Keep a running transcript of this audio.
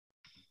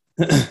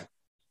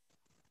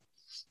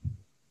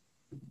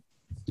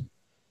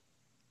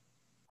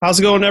How's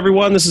it going,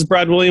 everyone? This is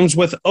Brad Williams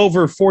with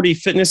Over 40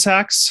 Fitness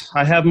Hacks.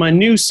 I have my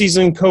new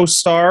season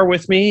co-star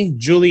with me,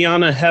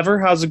 Julieanna Hever.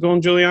 How's it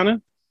going,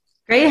 Julieanna?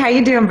 Great. How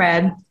you doing,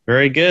 Brad?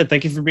 Very good.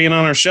 Thank you for being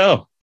on our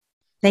show.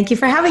 Thank you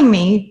for having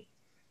me.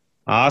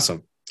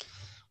 Awesome.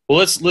 Well,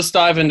 let's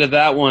dive into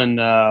that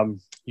one.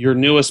 Your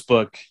newest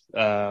book,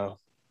 The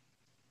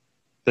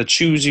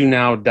Choose You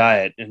Now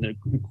Diet, and it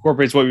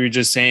incorporates what we were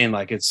just saying.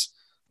 Like, it's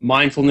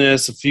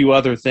mindfulness, a few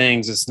other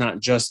things. It's not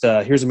just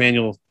here's a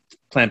manual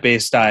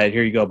plant-based diet,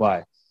 here you go,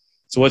 buy.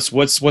 So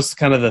what's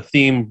kind of the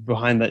theme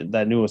behind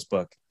that newest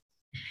book?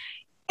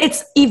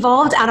 It's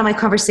evolved out of my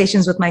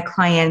conversations with my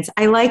clients.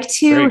 I like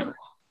to,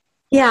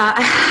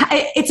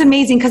 it's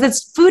amazing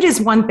because food is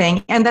one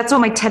thing. And that's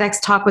what my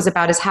TEDx talk was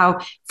about, is how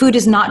food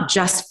is not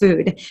just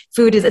food.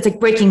 It's like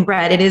breaking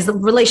bread. It is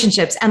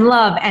relationships and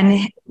love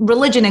and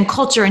religion and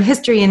culture and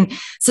history. And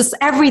so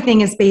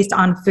everything is based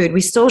on food.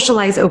 We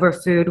socialize over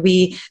food.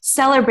 We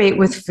celebrate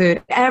with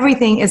food.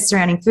 Everything is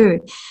surrounding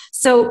food.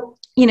 So,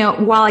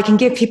 while I can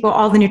give people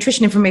all the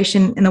nutrition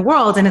information in the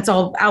world, and it's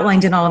all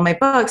outlined in all of my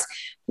books,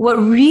 what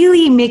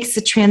really makes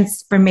the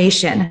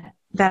transformation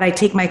that I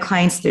take my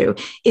clients through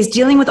is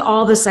dealing with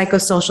all the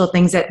psychosocial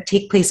things that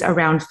take place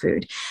around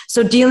food.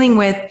 So dealing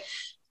with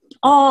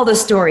all the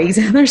stories,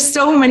 there's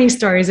so many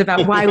stories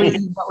about why we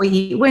eat, what we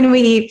eat, when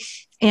we eat.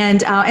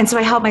 And so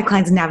I help my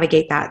clients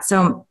navigate that.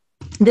 So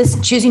this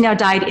Choose You Now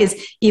diet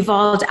is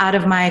evolved out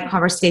of my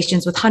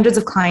conversations with hundreds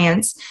of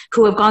clients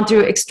who have gone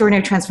through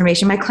extraordinary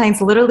transformation. My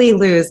clients literally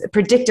lose,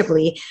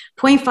 predictably,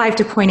 0.5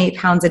 to 0.8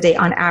 pounds a day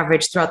on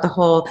average throughout the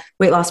whole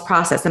weight loss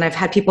process. And I've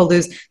had people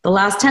lose the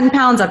last 10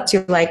 pounds up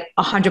to like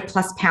 100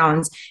 plus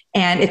pounds.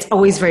 And it's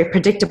always very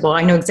predictable.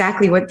 I know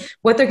exactly what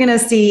they're going to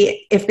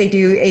see if they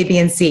do A, B,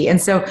 and C.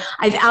 And so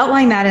I've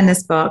outlined that in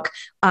this book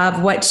of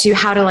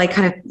how to like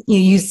kind of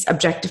use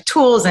objective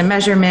tools and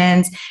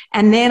measurements.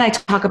 And then I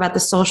talk about the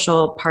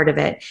social part of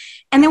it.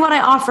 And then what I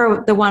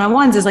offer the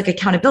one-on-ones is like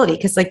accountability.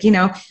 Because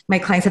my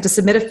clients have to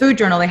submit a food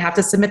journal. They have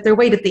to submit their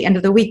weight at the end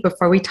of the week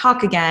before we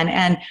talk again.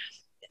 And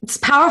it's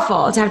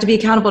powerful to have to be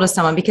accountable to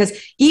someone, because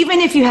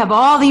even if you have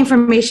all the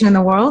information in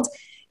the world,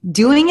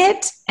 doing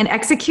it and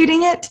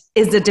executing it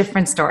is a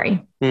different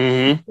story.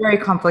 Mm-hmm. Very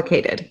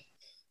complicated.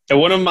 And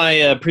one of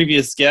my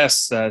previous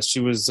guests, she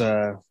was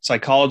a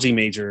psychology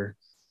major.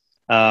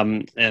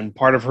 And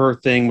part of her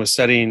thing was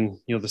studying,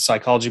 the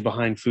psychology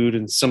behind food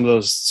and some of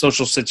those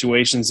social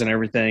situations and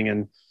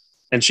everything.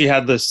 And she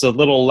had this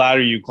little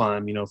ladder you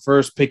climb,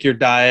 first pick your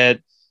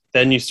diet,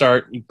 then you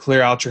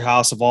clear out your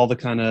house of all the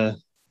kind of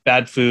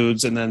bad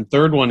foods. And then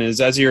third one is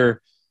as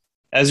you're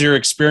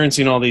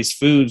experiencing all these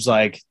foods,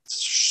 like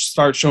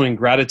start showing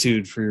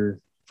gratitude for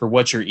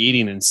what you're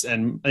eating.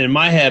 And in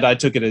my head, I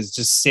took it as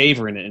just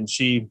savoring it. And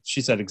she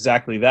said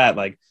exactly that,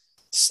 like,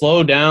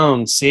 slow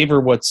down,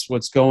 savor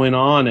what's going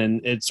on.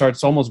 And it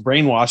starts almost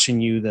brainwashing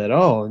you that,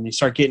 and you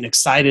start getting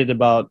excited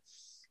about,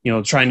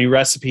 trying new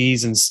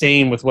recipes and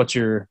staying with what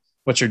you're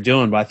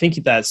doing. But I think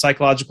that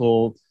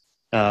psychological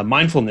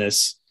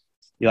mindfulness,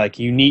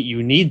 you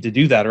need to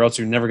do that, or else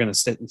you're never going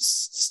to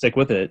stick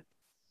with it.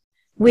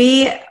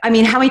 How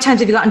many times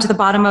have you gotten to the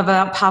bottom of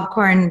a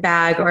popcorn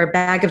bag or a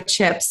bag of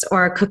chips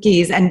or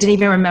cookies and didn't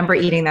even remember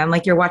eating them?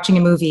 Like you're watching a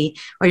movie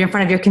or you're in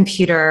front of your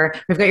computer, or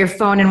you've got your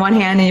phone in one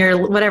hand and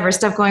your whatever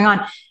stuff going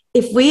on.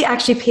 If we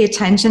actually pay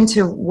attention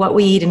to what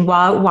we eat and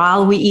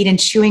while we eat and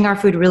chewing our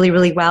food really,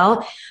 really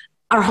well,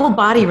 our whole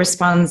body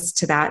responds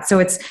to that. So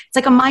it's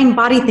like a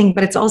mind-body thing,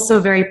 but it's also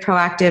very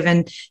proactive,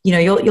 and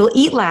you'll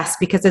eat less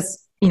because it's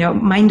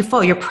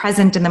mindful, you're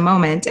present in the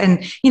moment.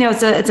 And,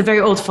 it's a very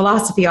old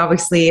philosophy,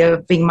 obviously,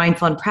 of being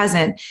mindful and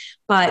present,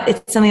 but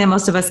it's something that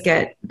most of us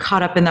get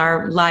caught up in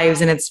our lives,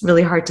 and it's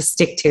really hard to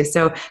stick to.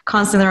 So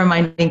constantly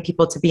reminding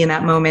people to be in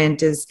that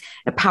moment is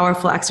a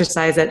powerful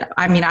exercise that,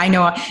 I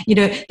know,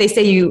 they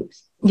say you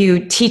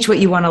teach what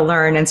you want to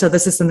learn. And so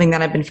this is something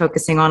that I've been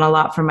focusing on a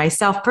lot for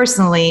myself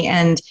personally.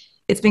 And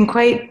it's been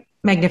quite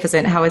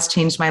magnificent how it's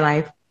changed my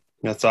life.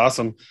 That's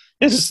awesome.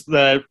 It's just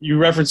that you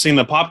referencing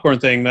the popcorn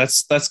thing.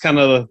 That's kind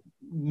of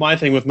my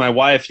thing with my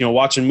wife.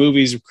 Watching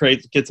movies,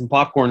 get some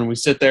popcorn, and we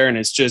sit there, and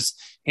it's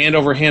just hand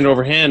over hand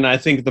over hand. And I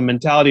think the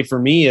mentality for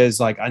me is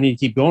like, I need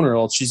to keep going, or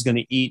else she's going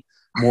to eat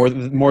more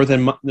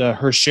than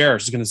her share.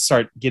 She's going to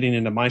start getting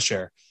into my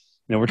share.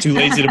 We're too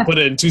lazy to put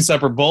it in two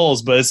separate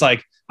bowls, but it's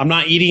like I'm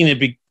not eating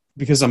it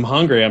because I'm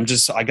hungry.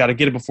 I got to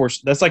get it before.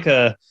 That's like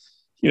a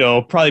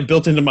probably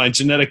built into my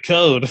genetic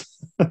code.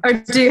 Or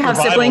do you have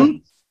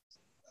siblings?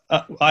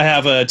 I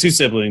have 2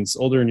 siblings,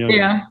 older and younger.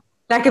 Yeah,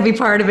 that could be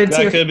part of it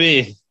too. That could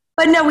be.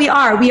 But no, we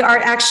are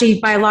actually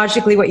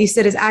biologically, what you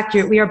said is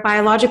accurate. We are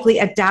biologically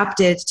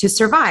adapted to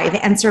survive.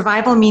 And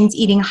survival means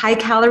eating high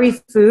calorie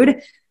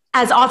food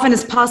as often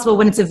as possible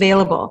when it's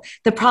available.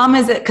 The problem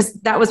is that because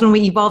that was when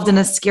we evolved in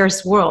a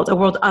scarce world, a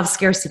world of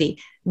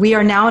scarcity. We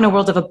are now in a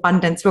world of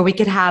abundance where we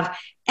could have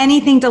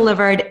anything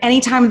delivered any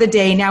time of the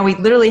day. Now we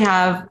literally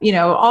have,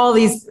 all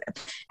these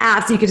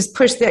apps. You could just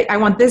push I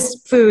want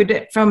this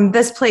food from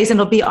this place and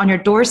it'll be on your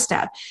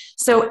doorstep.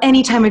 So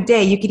any time of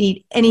day you could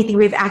eat anything.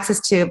 We have access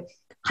to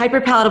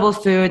hyper palatable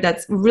food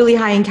that's really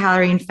high in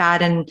calorie and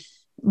fat and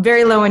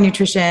very low in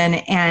nutrition.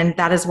 And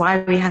that is why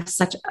we have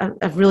such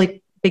a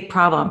really big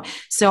problem.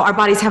 So our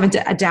bodies haven't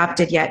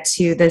adapted yet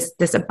to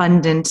this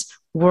abundant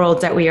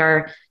world that we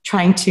are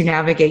trying to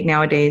navigate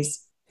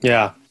nowadays.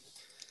 Yeah.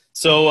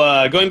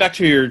 So going back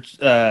to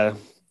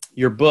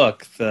your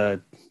book,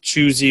 the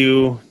Choose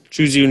You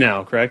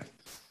Now, correct?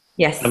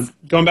 Yes.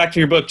 Going back to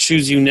your book,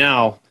 Choose You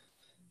Now,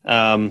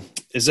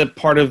 is it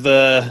part of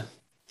the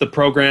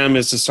program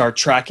is to start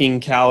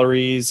tracking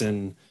calories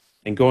and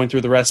going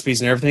through the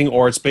recipes and everything,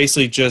 or it's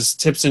basically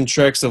just tips and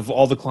tricks of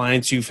all the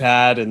clients you've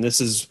had, and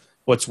this is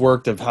what's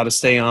worked of how to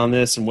stay on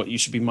this and what you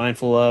should be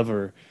mindful of?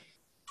 Or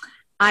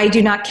I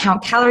do not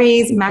count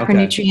calories,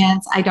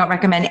 macronutrients. Okay. I don't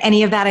recommend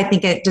any of that. I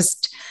think it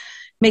just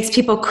makes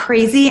people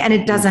crazy and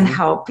it doesn't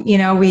help.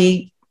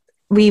 We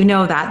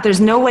know that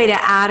there's no way to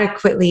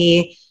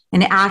adequately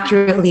and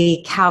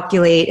accurately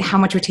calculate how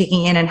much we're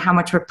taking in and how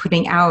much we're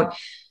putting out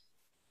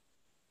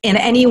in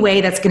any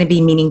way that's going to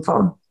be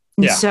meaningful.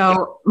 Yeah.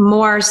 So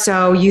more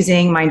so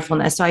using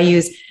mindfulness. So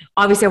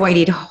obviously I want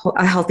you to eat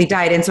a healthy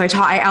diet. And so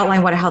I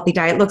outline what a healthy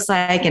diet looks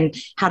like and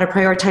how to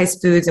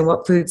prioritize foods and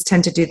what foods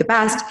tend to do the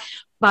best.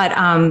 But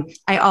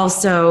I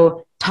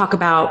also talk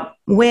about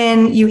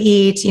when you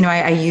eat.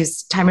 I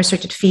use time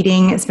restricted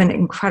feeding. It's been an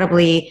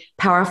incredibly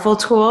powerful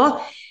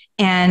tool.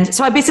 And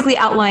so I basically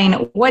outline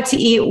what to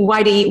eat,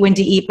 why to eat, when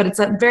to eat, but it's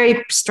a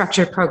very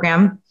structured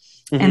program.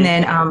 Mm-hmm. And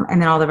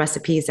then all the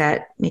recipes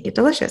that make it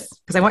delicious,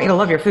 because I want you to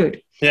love your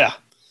food. Yeah.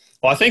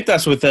 Well, I think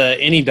that's with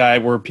any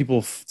diet where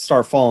people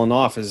start falling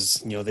off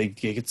is, they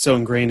get so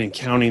ingrained in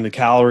counting the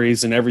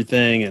calories and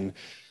everything. And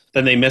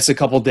then they miss a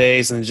couple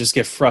days and just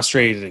get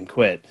frustrated and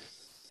quit.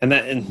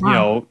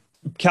 Wow.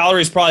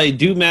 Calories probably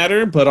do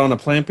matter, but on a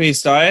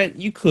plant-based diet,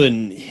 you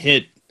couldn't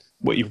hit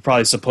what you're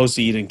probably supposed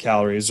to eat in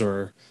calories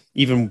or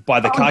even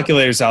by the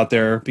calculators out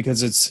there,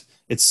 because it's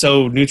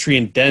so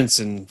nutrient dense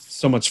and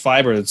so much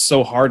fiber. It's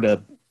so hard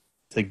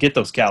to get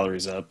those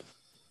calories up.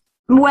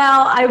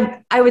 Well,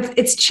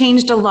 it's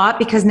changed a lot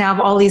because now of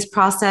all these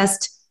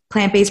processed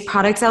plant-based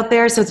products out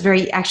there. So it's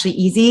very actually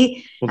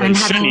easy. Well, they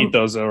shouldn't eat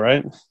those though,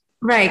 right?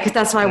 Right. Because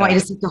that's why I want you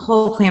to stick to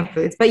whole plant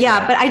foods. But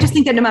but I just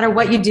think that no matter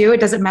what you do, it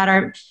doesn't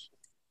matter.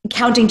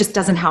 Counting just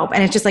doesn't help.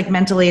 And it's just like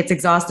mentally it's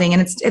exhausting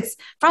and it's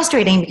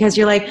frustrating because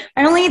you're like,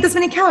 I only eat this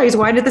many calories.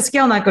 Why did the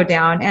scale not go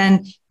down?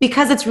 And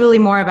because it's really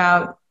more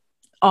about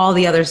all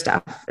the other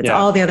stuff. It's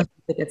all the other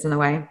stuff that gets in the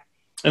way.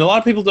 And a lot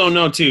of people don't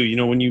know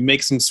too, when you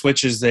make some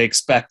switches, they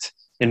expect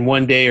in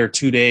 1 day or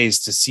 2 days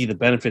to see the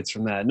benefits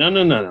from that.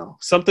 No.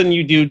 Something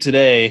you do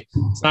today,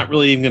 it's not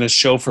really even going to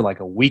show for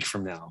like a week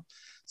from now.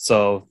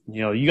 So,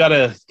 you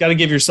gotta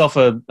give yourself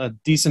a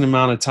decent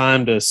amount of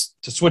time to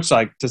switch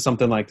to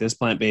something like this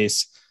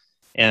plant-based,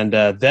 and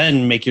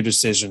then make your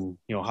decision,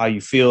 how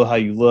you feel, how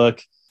you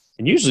look.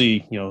 And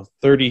usually,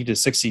 30 to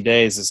 60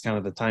 days is kind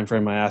of the time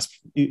frame I ask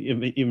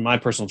even my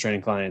personal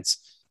training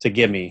clients to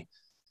give me.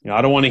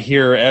 I don't want to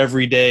hear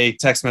every day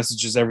text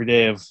messages every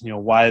day of,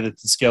 why the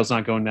scale's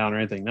not going down or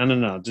anything.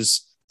 No.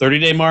 Just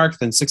 30-day mark,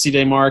 then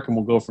 60-day mark, and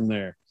we'll go from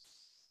there.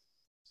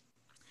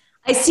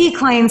 I see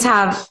clients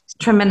have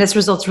tremendous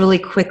results really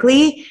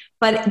quickly,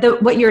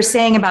 but what you're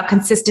saying about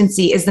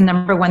consistency is the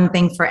number one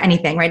thing for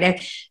anything,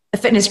 right? A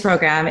fitness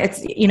program,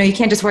 it's, you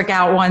can't just work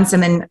out once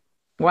and then,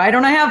 why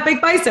don't I have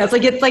big biceps?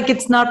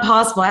 It's not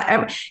possible.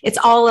 It's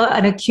all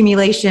an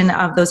accumulation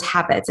of those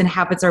habits, and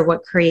habits are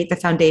what create the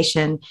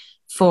foundation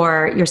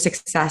for your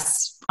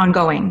success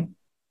ongoing.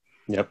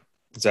 Yep,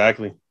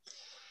 exactly.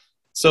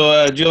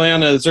 So,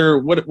 Julieanna, is there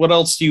what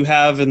else do you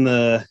have in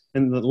the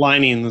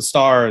lining, the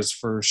stars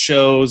for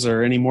shows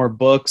or any more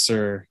books,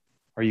 or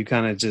are you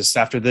kind of just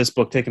after this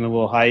book taking a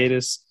little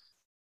hiatus?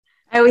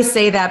 I always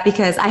say that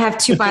because I have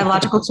 2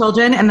 biological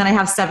children and then I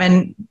have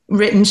 7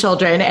 written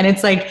children. And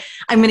it's like,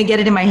 I'm going to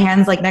get it in my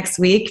hands like next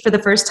week for the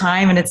first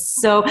time. And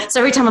it's so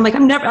every time I'm like,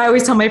 I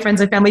always tell my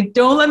friends and family,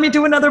 don't let me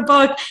do another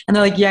book. And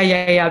they're like,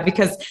 yeah.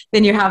 Because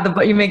then you have the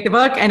book, you make the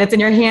book and it's in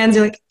your hands.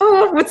 You're like,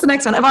 oh, what's the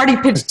next one? I've already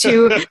pitched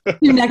 2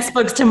 next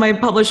books to my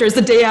publishers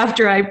the day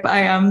after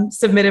I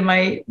submitted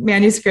my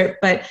manuscript.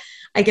 But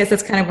I guess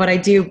that's kind of what I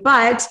do.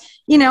 But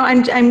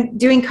I'm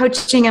doing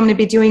coaching. I'm going to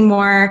be doing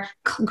more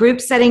group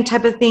setting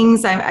type of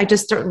things. I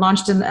just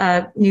launched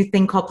a new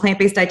thing called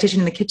Plant-Based Dietitian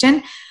in the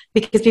Kitchen,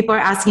 because people are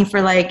asking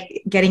for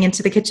like getting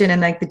into the kitchen and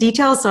like the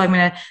details. So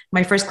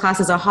my first class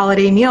is a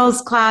holiday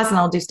meals class, and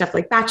I'll do stuff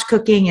like batch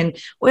cooking and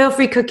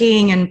oil-free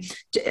cooking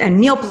and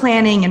meal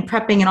planning and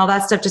prepping and all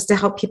that stuff, just to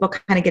help people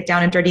kind of get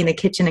down and dirty in the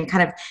kitchen and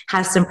kind of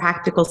have some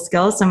practical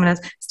skills. So I'm going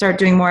to start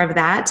doing more of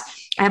that.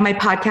 I have my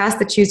podcast,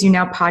 the Choose You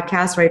Now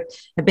podcast, where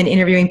I've been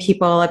interviewing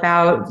people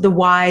about the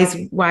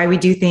whys, why we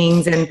do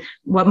things and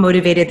what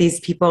motivated these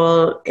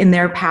people in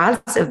their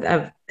paths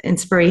of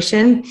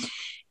inspiration.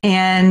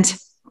 And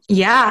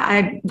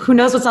yeah, who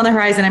knows what's on the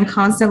horizon? I'm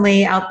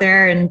constantly out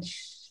there and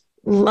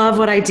love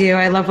what I do.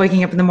 I love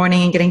waking up in the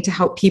morning and getting to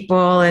help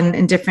people and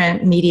in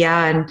different media.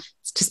 And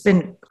it's just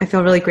been, I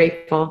feel really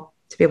grateful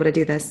to be able to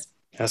do this.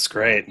 That's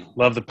great.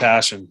 Love the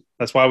passion.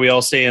 That's why we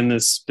all stay in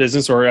this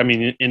business, or I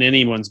mean, in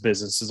anyone's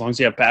business, as long as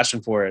you have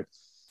passion for it,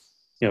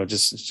 it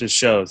just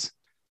shows.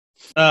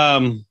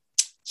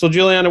 So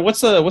Julieanna,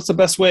 what's the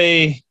best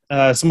way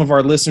some of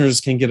our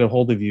listeners can get a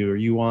hold of you? Are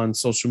you on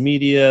social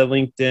media,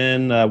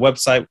 LinkedIn,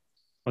 website? Why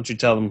don't you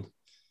tell them?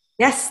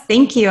 Yes,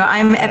 thank you.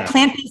 I'm at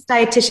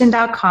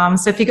plantbaseddietitian.com.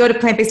 So if you go to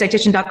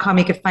plantbaseddietitian.com,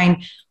 you can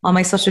find all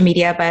my social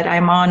media, but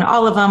I'm on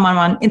all of them. I'm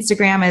on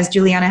Instagram as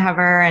Julieanna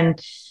Hever,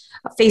 and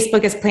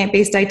Facebook as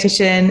Plant-Based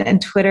Dietitian,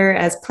 and Twitter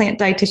as Plant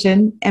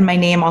Dietitian, and my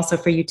name also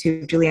for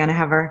YouTube, Julieanna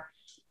Hever.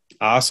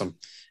 Awesome.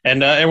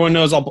 And everyone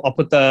knows I'll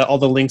put all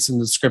the links in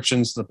the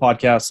descriptions to the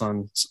podcast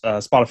on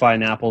Spotify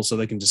and Apple, so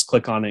they can just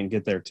click on it and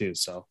get there too.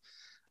 So,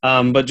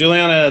 but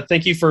Julieanna,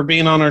 thank you for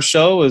being on our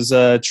show. It was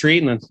a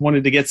treat, and I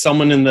wanted to get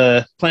someone in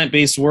the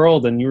plant-based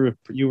world, and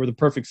you were the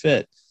perfect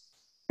fit.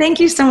 Thank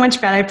you so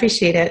much, Brad. I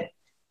appreciate it.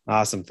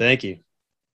 Awesome. Thank you.